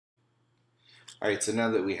Alright, so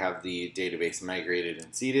now that we have the database migrated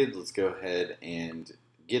and seeded, let's go ahead and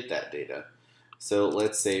get that data. So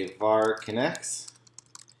let's say var Knex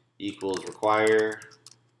equals require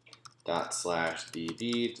dot slash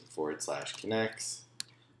db forward slash Knex.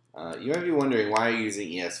 You might be wondering why I'm using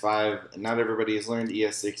ES5. Not everybody has learned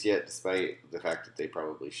ES6 yet, despite the fact that they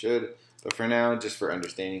probably should. But for now, just for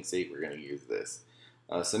understanding's sake, we're going to use this.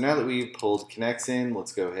 So now that we've pulled Knex in,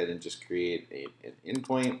 let's go ahead and just create an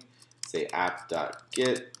endpoint. Say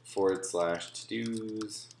app.get forward slash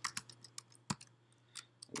to-dos.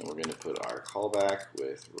 And then we're going to put our callback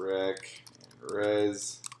with rec and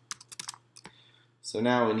res. So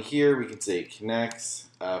now in here we can say Knex.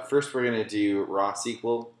 First we're going to do raw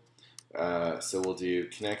SQL. So we'll do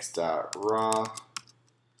Knex.raw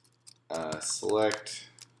select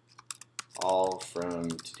all from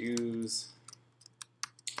to-dos.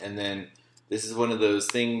 And then this is one of those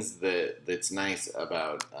things that's nice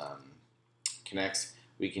about Knex.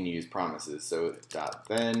 We can use promises. So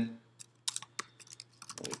 .then,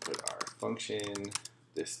 we put our function.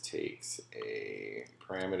 This takes a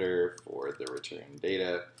parameter for the return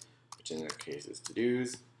data, which in our case is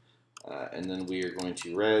to-dos. And then we are going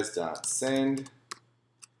to res.send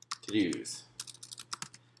to-dos.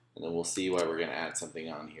 And then we'll see why we're going to add something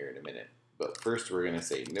on here in a minute. But first we're going to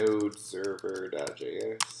say node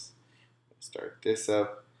server.js. Start this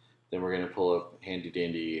up. Then we're going to pull up handy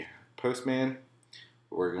dandy Postman.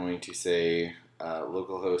 We're going to say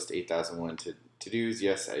localhost 8001 to-dos.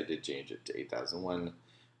 Yes, I did change it to 8001.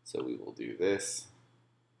 So we will do this.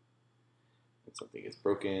 If something is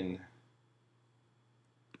broken,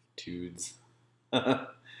 tods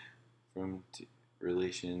from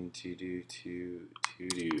relation to do to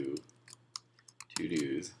do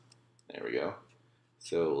to-dos. There we go.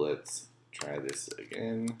 So let's try this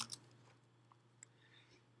again.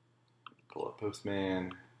 Pull up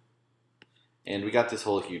Postman, and we got this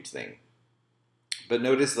whole huge thing. But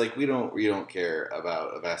notice, like, we don't care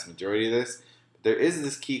about a vast majority of this. But there is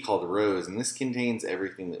this key called rows, and this contains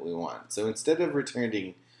everything that we want. So instead of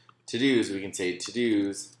returning to-dos, we can say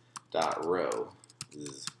to-dos.row.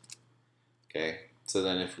 Okay. So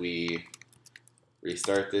then if we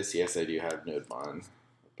restart this, yes, I do have nodemon,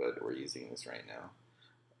 but we're using this right now.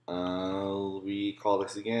 We call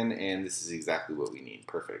this again, and this is exactly what we need.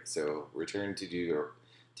 Perfect. So return to do, or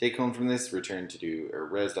take home from this, return to do, or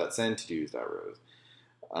res.send to dos.rows.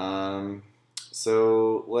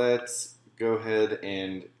 So let's go ahead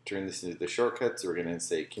and turn this into the shortcut. So we're going to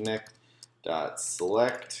say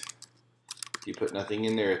connect.select. If you put nothing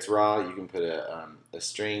in there, it's raw. You can put a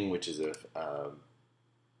string, which is a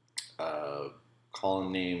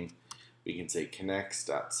column name. We can say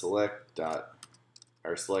connect.select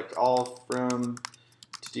or select all from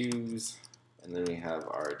to-dos, and then we have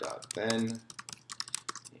our .then, and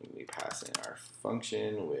we pass in our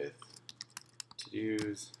function with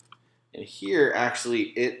to-dos, and here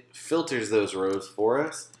actually it filters those rows for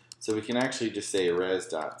us, so we can actually just say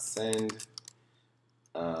res.send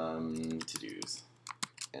to-dos,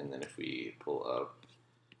 and then if we pull up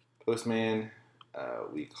Postman,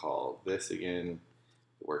 we call this again.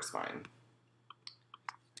 It works fine.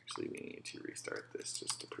 Actually, we need to restart this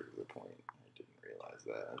just to prove the point. I didn't realize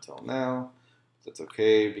that until now. That's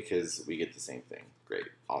okay because we get the same thing.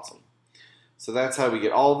 Great, awesome. So that's how we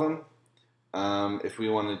get all of them. If we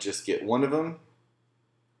want to just get one of them,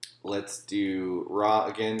 let's do raw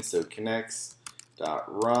again. So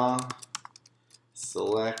Knex.raw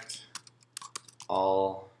select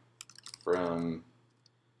all from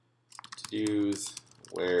to-dos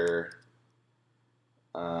where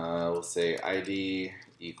we'll say ID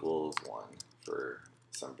equals 1 for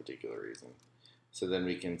some particular reason. So then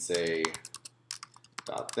we can say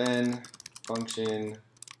 .then function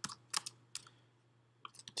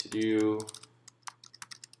to do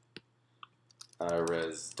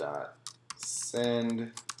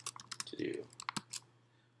res.send to do.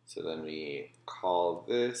 So then we call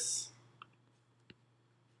this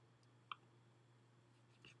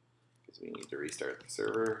because we need to restart the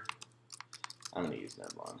server. I'm going to use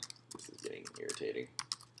nodemon. This is getting irritating.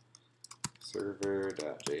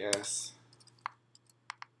 Server.js,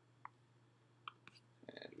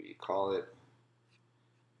 and we call it.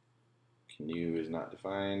 New is not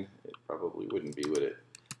defined. It probably wouldn't be, would it?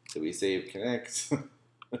 So we save Knex,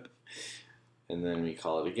 and then we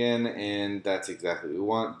call it again, and that's exactly what we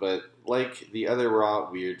want. But like the other raw,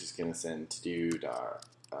 we are just going to send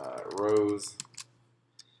to-do.rows,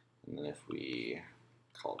 and then if we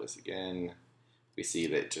call this again, we see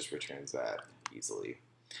that it just returns that easily.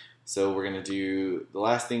 So we're going to do, the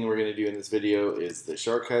last thing we're going to do in this video is the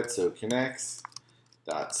shortcut. So Knex.select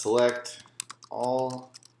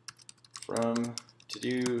all from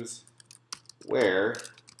to-dos where,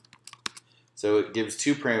 so it gives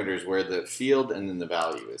two parameters where the field and then the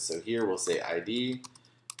value is. So here we'll say ID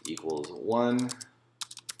equals 1,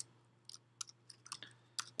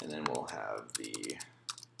 and then we'll have the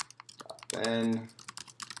then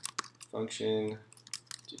function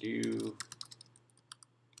to do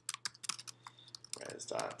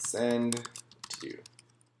res.send to do.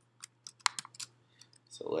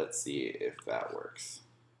 So let's see if that works.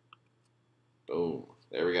 Boom,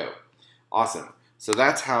 there we go. Awesome. So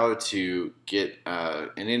that's how to get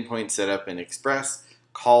an endpoint set up in Express,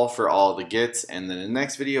 call for all the gets, and then in the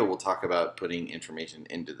next video we'll talk about putting information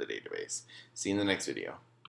into the database. See you in the next video.